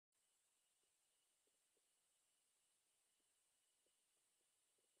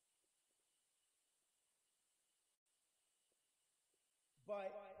But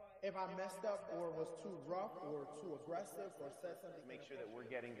if I messed up or was too rough or too aggressive or said something Make sure that we're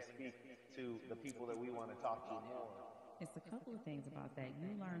inappropriate, getting to speak to the people that we want to talk to more. It's a couple of things about that.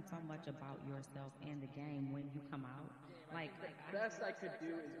 You learn so much about yourself and the game when you come out. Like, The best I could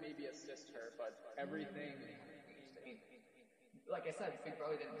do is maybe assist her, but everything changed. I mean, like I said, Big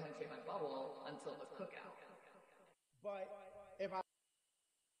Brother didn't penetrate my bubble until the cookout. but if I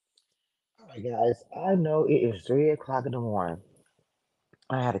All right, guys, I know it is 3 o'clock in the morning.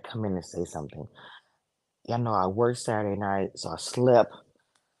 I had to come in and say something. Y'all know I worked Saturday night, so I slept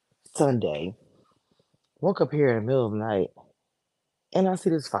Sunday. Woke up here in the middle of the night, and I see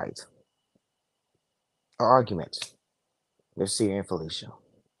this fight or argument with Cirie and Felisha.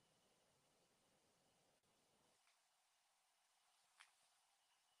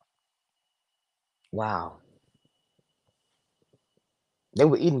 Wow, they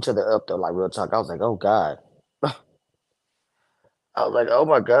were eating each other up though, like real talk. I was like, oh god. I was like, oh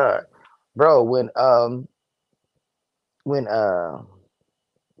my god, bro. When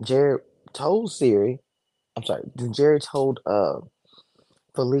Jared told Cirie, I'm sorry, Jared told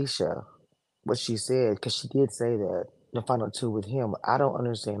Felicia what she said because she did say that the final two with him. I don't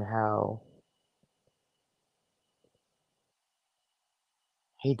understand how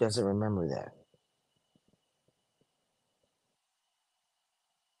he doesn't remember that.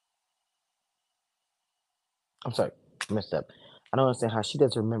 I'm sorry, I messed up. I don't understand how she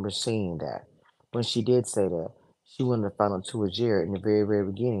doesn't remember seeing that when she did say that she wanted the final two with Jared in the very, very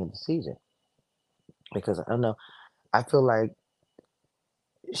beginning of the season. Because I don't know, I feel like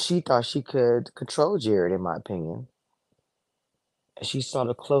she thought she could control Jared, in my opinion. And she saw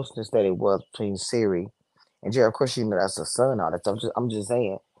the closeness that it was between Siri and Jared. Of course, she knew that's her son. All that stuff. I'm just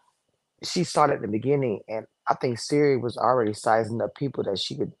saying she saw it at the beginning, and I think Siri was already sizing up people that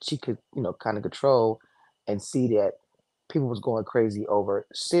she could kind of control, and see that people was going crazy over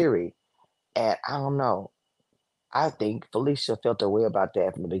Siri. And I don't know. I think Felicia felt a way about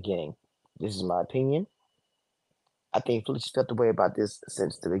that from the beginning. This is my opinion. I think Felicia felt a way about this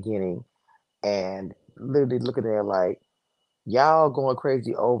since the beginning, and literally looking at it like y'all going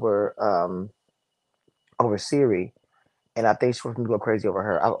crazy over Siri, and I think she wants to go crazy over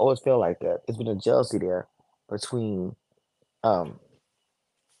her. I've always felt like that. It's been a jealousy there between um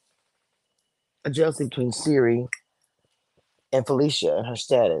a jealousy between Siri and Felicia and her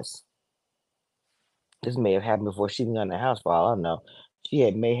status. This may have happened before she even got in the house, for all I know.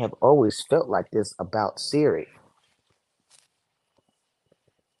 May have always felt like this about Siri.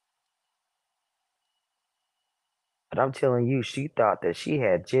 But I'm telling you, she thought that she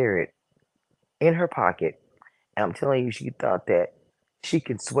had Jared in her pocket. And I'm telling you, she thought that she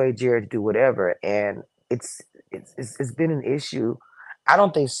could sway Jared to do whatever. And it's it's been an issue. I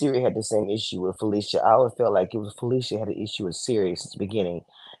don't think Siri had the same issue with Felicia. I always felt like it was Felicia had an issue with Siri since the beginning.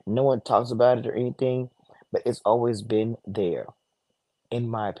 No one talks about it or anything, but it's always been there, in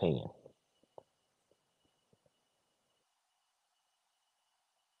my opinion.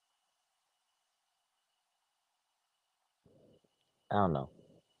 I don't know.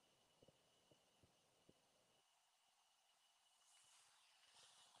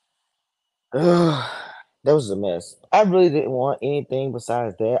 Ugh, that was a mess. I really didn't want anything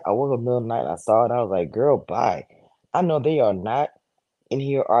besides that. I woke up in the middle of the night and I saw it. I was like, girl, bye. I know they are not in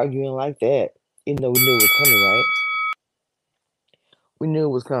here arguing like that. Even though we knew it was coming, right? We knew it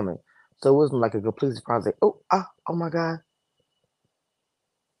was coming. So it wasn't like a complete surprise, like, oh my God.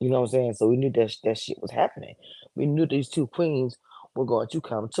 You know what I'm saying? So we knew that shit was happening. We knew these two queens were going to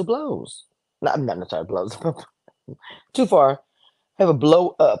come to blows. Not sorry, blows. Too far. Have a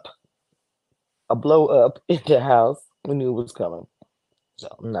blow up in the house. We knew it was coming. So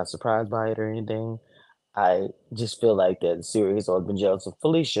I'm not surprised by it or anything. I just feel like that Siri has always been jealous of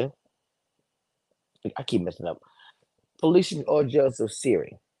Felicia. I keep messing up. Felicia is always jealous of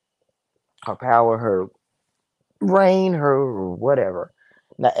Siri. Her power, her reign, her whatever.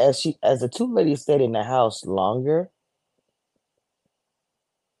 Now, as the two ladies stayed in the house longer,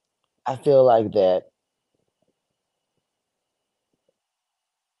 I feel like that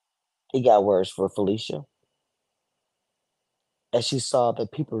it got worse for Felicia as she saw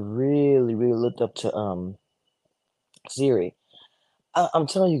that people really, really looked up to Siri. I'm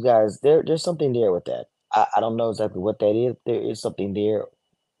telling you guys, there's something there with that. I don't know exactly what that is. There is something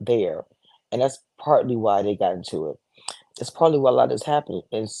there, and that's partly why they got into it. It's partly why a lot of this happened.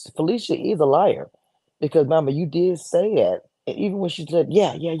 And Felicia is a liar because, Mama, you did say that, and even when she said,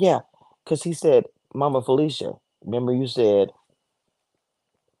 "Yeah, yeah, yeah," because he said, "Mama Felicia." Remember, you said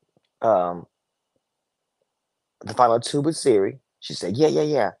um, the final two with Siri. She said, "Yeah, yeah,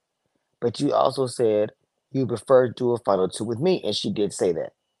 yeah," but you also said you prefer to do a final two with me, and she did say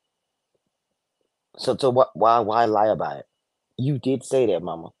that. So why lie about it? You did say that,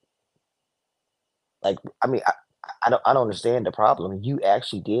 Mama. Like, I mean, I don't understand the problem. You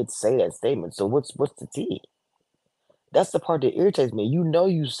actually did say that statement. So what's the tea? That's the part that irritates me. You know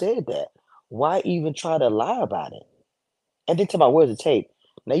you said that. Why even try to lie about it? And then tell my where's the tape?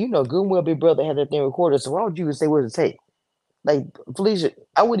 Now you know good and well Big Brother had that thing recorded, so why would you even say where's the tape? Like Felicia,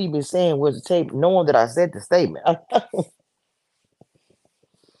 I wouldn't even saying where's the tape, knowing that I said the statement.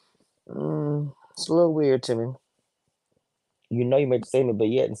 It's a little weird to me. You know you made the statement, but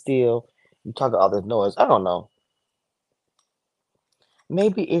yet and still you talk all this noise. I don't know.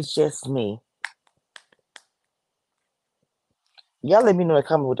 Maybe it's just me. Y'all let me know in the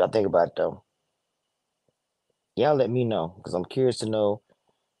comment what y'all think about it though. Y'all let me know because I'm curious to know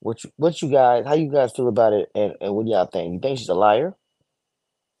what you guys how you guys feel about it and what y'all think. You think she's a liar?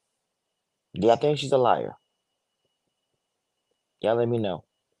 Do y'all think she's a liar? Y'all let me know.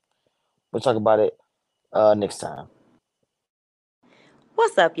 We'll talk about it next time.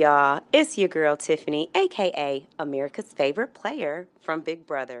 What's up, y'all? It's your girl Tiffany, aka America's favorite player from Big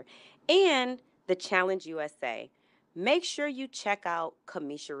Brother and the Challenge USA. Make sure you check out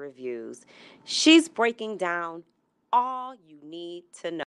Kamisha Reviews. She's breaking down all you need to know.